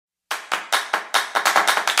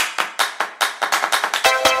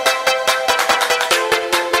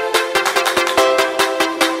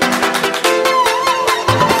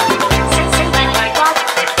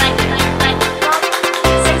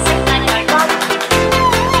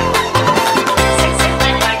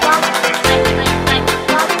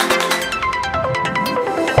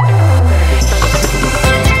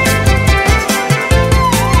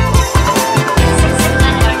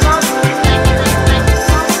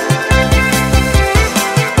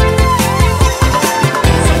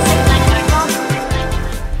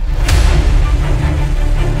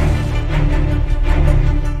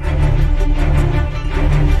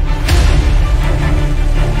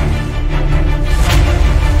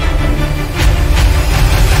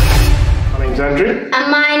Andrew.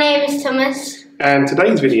 And my name is Thomas. And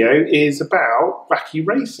today's video is about Wacky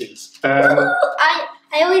Races.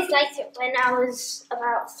 I always liked it when I was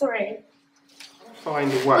about 3.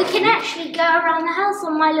 Find a way. We can actually go around the house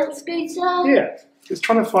on my little scooter. Yeah, it's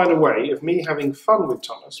trying to find a way of me having fun with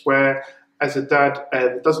Thomas where, as a dad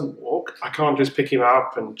that doesn't walk, I can't just pick him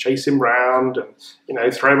up and chase him round and,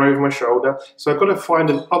 throw him over my shoulder. So I've got to find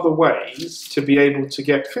other ways to be able to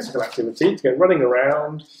get physical activity, to go running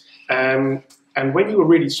around. And when you were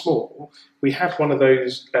really small, we had one of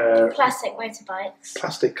those plastic motorbikes.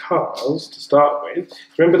 Plastic cars to start with. Do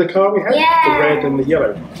you remember the car we had? Yeah. The red and the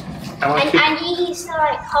yellow. And you used to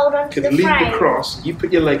hold on to the frame. Could lean across, you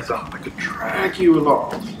put your legs up, I could drag you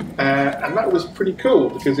along. And that was pretty cool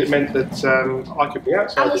because it meant that I could be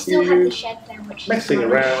outside with you, had the shed there, which messing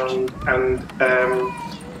around, and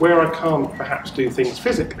where I can't perhaps do things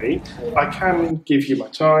physically, I can give you my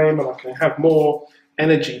time and I can have more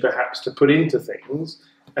energy perhaps to put into things,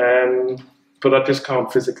 but I just can't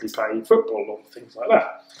physically play football or things like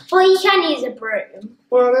that. Well, you can use a broom.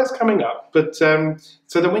 Well, that's coming up, but so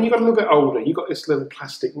then when you got a little bit older, you got this little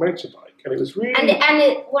plastic motorbike, and it was really... And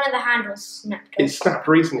one of the handles snapped off. It snapped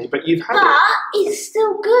recently, but you've had it... But it's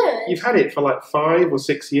still good. You've had it for like 5 or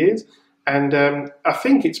 6 years, and I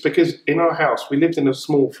think it's because in our house, we lived in a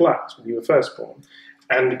small flat when you were first born,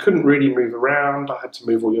 and we couldn't really move around. I had to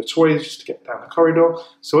move all your toys just to get down the corridor.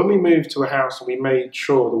 So when we moved to a house and we made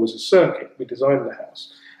sure there was a circuit, we designed the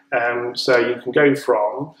house. So you can go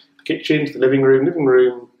from the kitchen to the living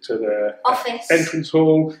room to the office, entrance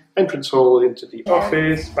hall into the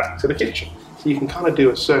office, back to the kitchen. So you can kind of do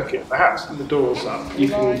a circuit of the house and the door's up. You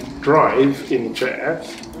can drive in the chair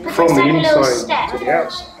from the inside to the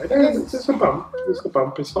outside. There's a bump.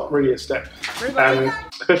 It's not really a step.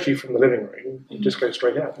 Especially from the living room, you just go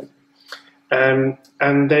straight out. And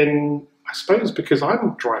then I suppose because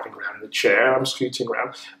I'm driving around in the chair, I'm scooting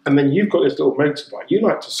around, and then you've got this little motorbike. You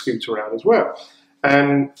like to scoot around as well.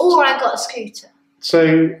 Or I got a scooter.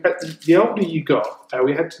 So the older you got,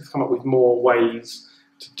 we had to come up with more ways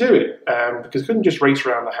to do it because we couldn't just race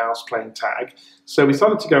around the house playing tag. So we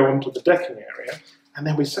started to go onto the decking area, and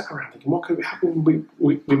then we sat around thinking, how can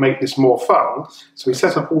we make this more fun? So we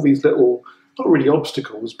set up all these little, not really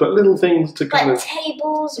obstacles, but little things to kind of...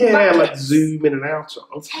 tables, yeah, buckets. like zoom in and out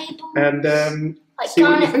of. Tables. And like see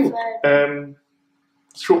what you think.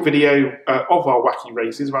 Short video of our Wacky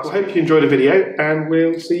Races. I hope you enjoyed the video, and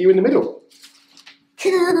we'll see you in the middle.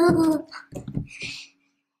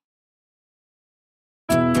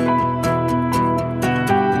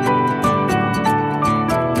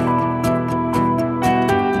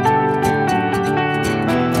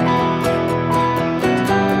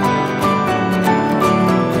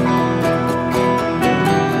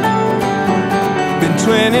 Been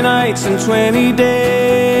 20 nights and 20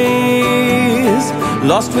 days,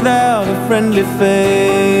 lost without a friendly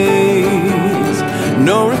face.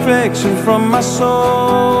 No reflection from my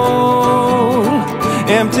soul,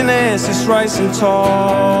 emptiness is rising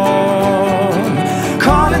tall.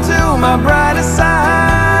 Calling to my brighter side,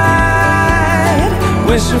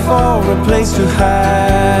 wishing for a place to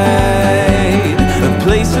hide, a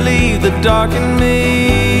place to leave the dark in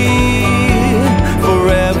me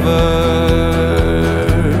forever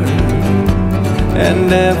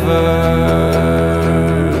and ever.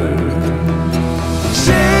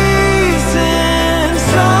 Chasing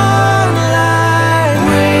sunlight,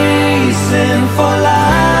 racing for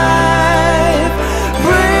life,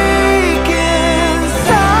 breaking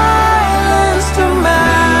silence to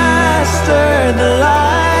master the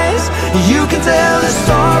lies. You can tell the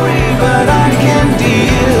story, but I can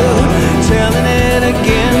deal. Telling it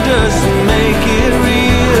again doesn't make it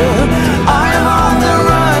real. I am on the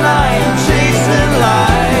run, I am chasing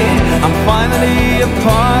light. I'm finally a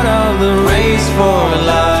part of the race for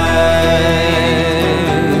life.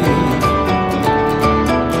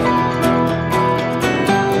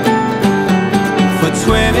 For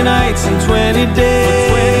 20 nights and 20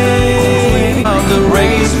 days of the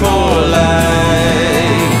race for life.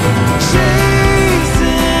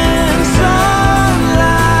 Chasing sunlight,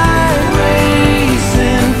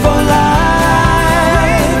 racing for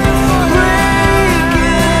life,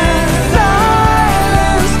 breaking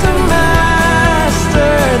silence to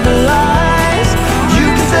master the lies. You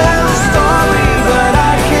can tell a story, but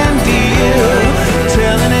I can deal.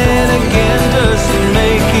 Telling it again doesn't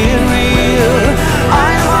make it real.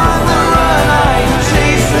 I'm on the run, I am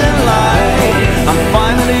chasing light. I'm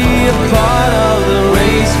finally a part of the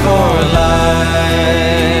race for life.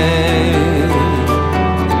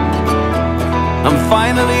 I'm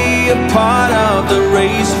finally a part of the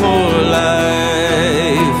race for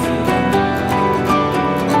life.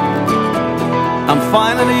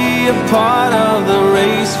 be a part of the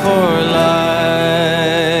race for life.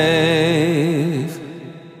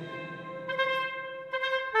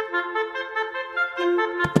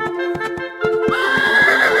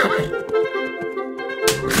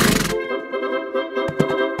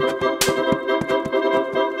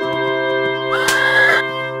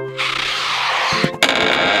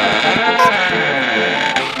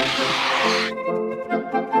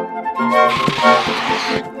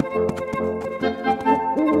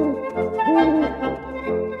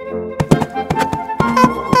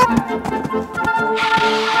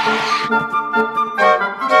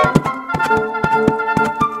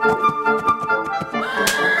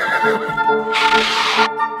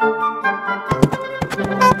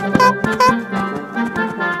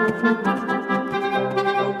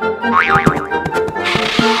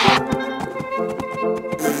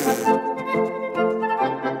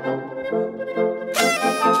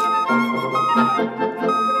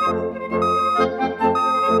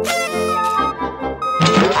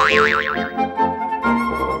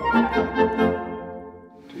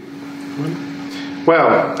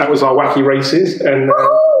 Well, that was our Wacky Races, and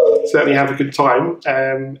certainly have a good time.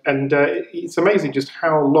 It's amazing just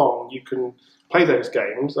how long you can play those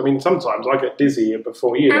games. I mean, sometimes I get dizzy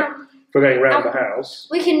before you for going around the house.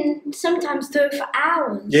 We can sometimes do it for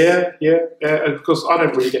hours. Yeah. Of course, I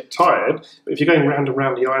don't really get tired, but if you're going round and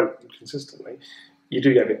round the island consistently, you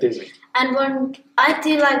do get a bit dizzy. And when I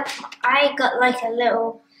do, I got like a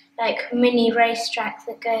little mini racetrack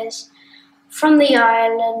that goes from the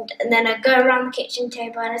island, and then I go around the kitchen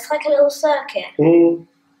table, and it's like a little circuit.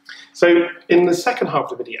 So in the second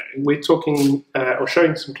half of the video, we're talking or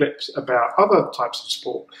showing some clips about other types of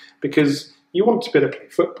sport, because you want to be able to play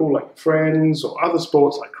football like your friends, or other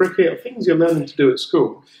sports like cricket, or things you're learning to do at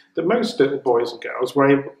school that most little boys and girls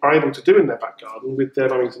are able to do in their back garden with their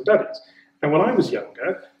mummies and daddies. And when I was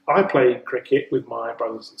younger, I played cricket with my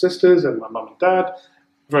brothers and sisters and my mum and dad.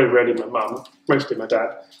 Very rarely my mum, mostly my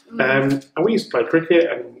dad. And we used to play cricket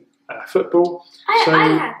and football. I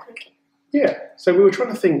had cricket. Yeah, so we were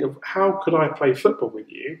trying to think of how could I play football with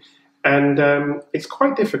you. And it's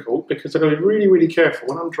quite difficult because I've got to be really, really careful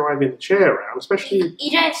when I'm driving the chair around, especially...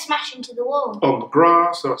 You don't smash into the wall. On the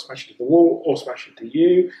grass, or smash into the wall, or smash into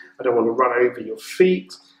you. I don't want to run over your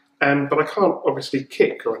feet. But I can't obviously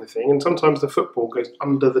kick or anything, and sometimes the football goes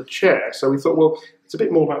under the chair. So we thought, well, it's a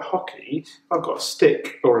bit more like hockey. I've got a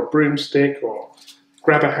stick or a broomstick or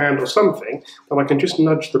grab a hand or something, then I can just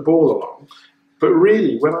nudge the ball along. But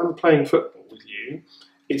really, when I'm playing football with you,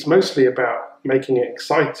 it's mostly about making it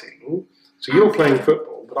exciting. So you're playing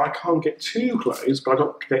football, but I can't get too close, but I've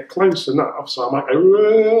got to get close enough, so I might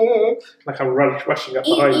go, like I'm rushing up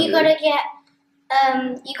behind you. You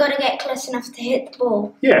got to get close enough to hit the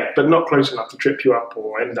ball. Yeah, but not close enough to trip you up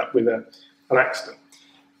or end up with an accident.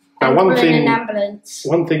 Now, an ambulance.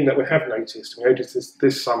 One thing that we have noticed,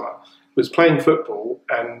 this summer, was playing football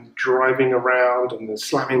and driving around and then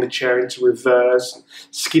slamming the chair into reverse and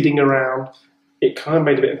skidding around. It kind of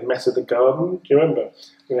made a bit of a mess of the garden. Do you remember?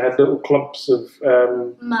 We had little clumps of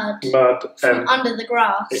mud from under the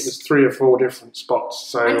grass. It was 3 or 4 different spots.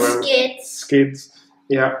 So and skids. Skids,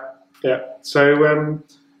 yeah. So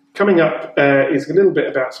coming up is a little bit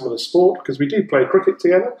about some of the sport, because we do play cricket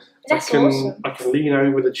together. That's awesome. I can lean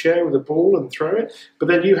over the chair with a ball and throw it, but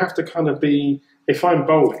then you have to kind of be, if I'm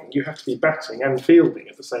bowling, you have to be batting and fielding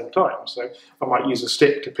at the same time. So I might use a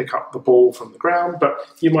stick to pick up the ball from the ground, but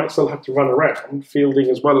you might still have to run around fielding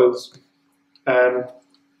as well as,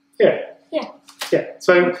 Yeah.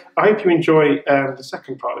 So I hope you enjoy the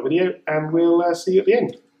second part of the video, and we'll see you at the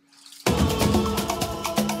end.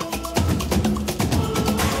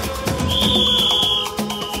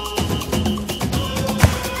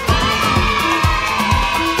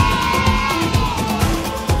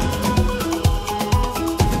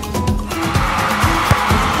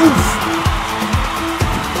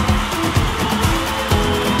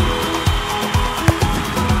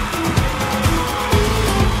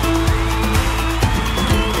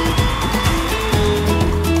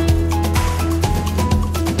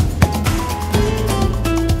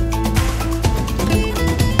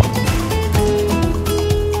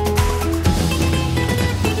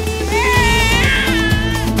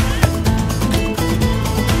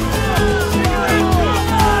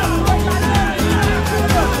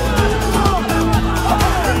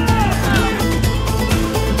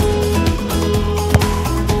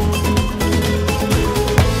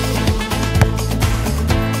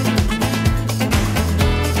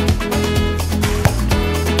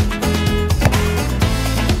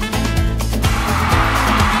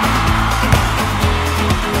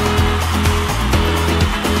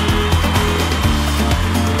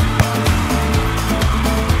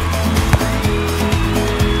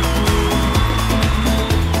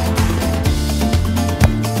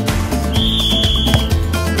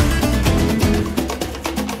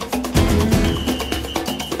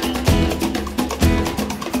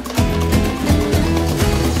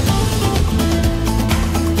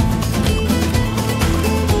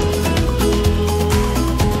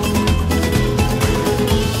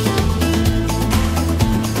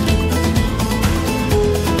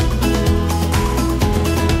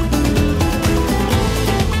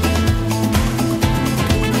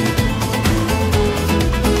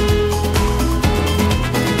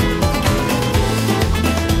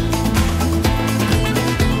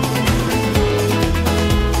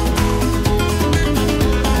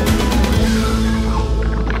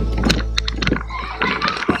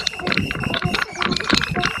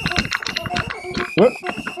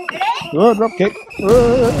 Oh, drop kick. Watch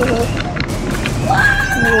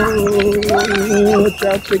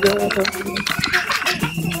out, Sugar.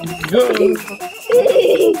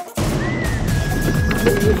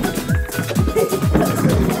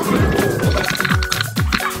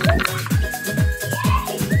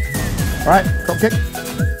 Right, drop kick.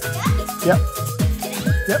 Yep.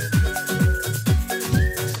 Yep.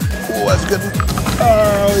 Oh, that's good.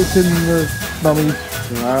 Oh, it's in the mummy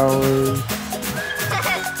flowers.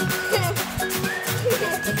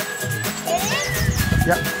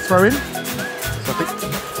 Yep, throw in. Stop it.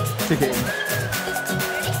 Stick it in.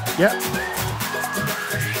 Yep.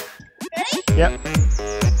 Yep.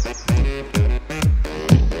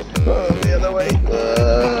 Oh, the other way.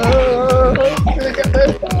 Gonna get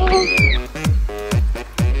there.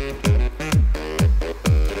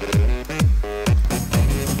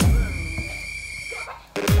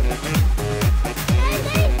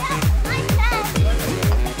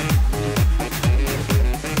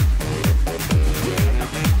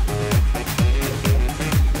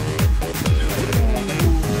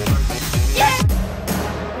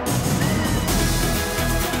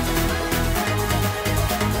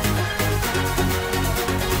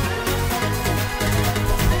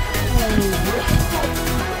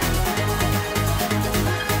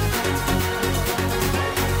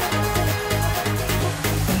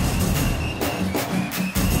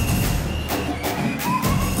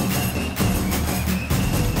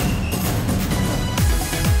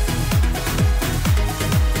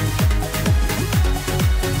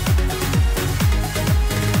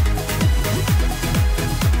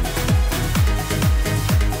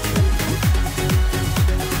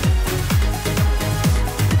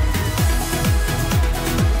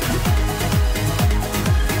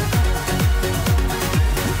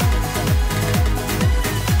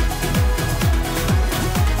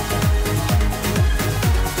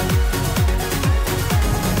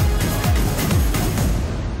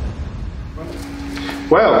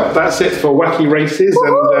 Well, that's it for Wacky Races,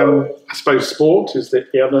 and I suppose sport is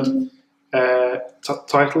the other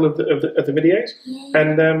title of the videos. Yeah.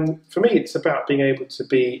 And for me, it's about being able to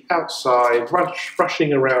be outside,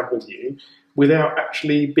 rushing around with you, without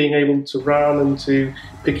actually being able to run and to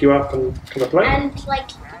pick you up and kind of play. And like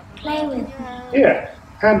play with me. Yeah.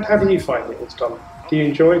 And how do you find it this time? Do you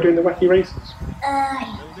enjoy doing the Wacky Races?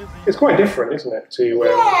 It's quite different, isn't it? To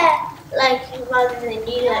yeah, like rather than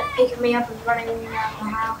you like picking me up and running me around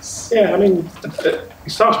the house. yeah, I mean, it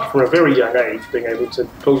started from a very young age, being able to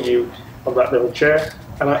pull you on that little chair.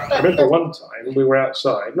 And I remember one time we were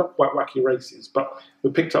outside, not quite Wacky Races, but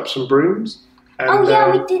we picked up some brooms. And, oh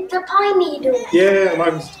yeah, we did the pine needle. Yeah, and I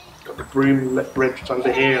was got the broom wrenched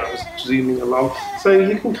under here. I was zooming along, so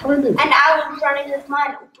you can kind of. And I was running with my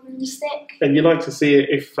little broomstick. And you like to see it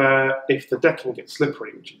if the decking gets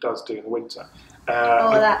slippery, which it does do in the winter.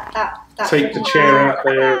 That take the chair out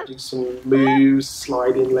there, do some moves,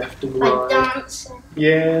 slide in left and right. Like dancing.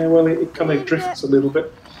 Yeah, well, it kind of drifts a little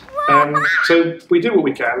bit. So we do what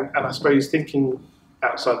we can, and I suppose thinking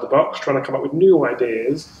outside the box, trying to come up with new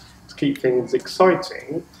ideas to keep things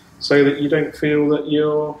exciting, so that you don't feel that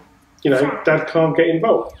Dad can't get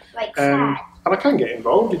involved. Like and I can get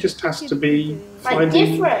involved. It just has to be like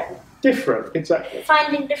different. Different, exactly.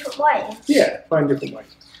 Finding different ways. Yeah, find different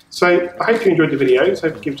ways. So I hope you enjoyed the videos.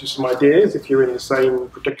 Hope it gives you some ideas if you're in the same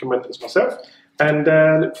predicament as myself. And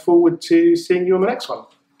look forward to seeing you on the next one.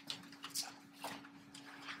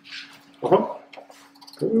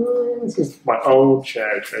 This is my old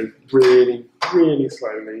chair. It goes really, really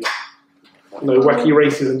slowly. No Wacky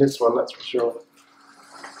Races in this one, that's for sure.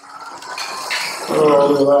 Oh,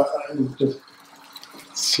 look at that. That is just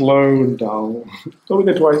slow and dull.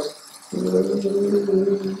 Only go twice.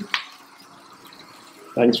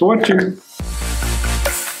 Thanks for watching.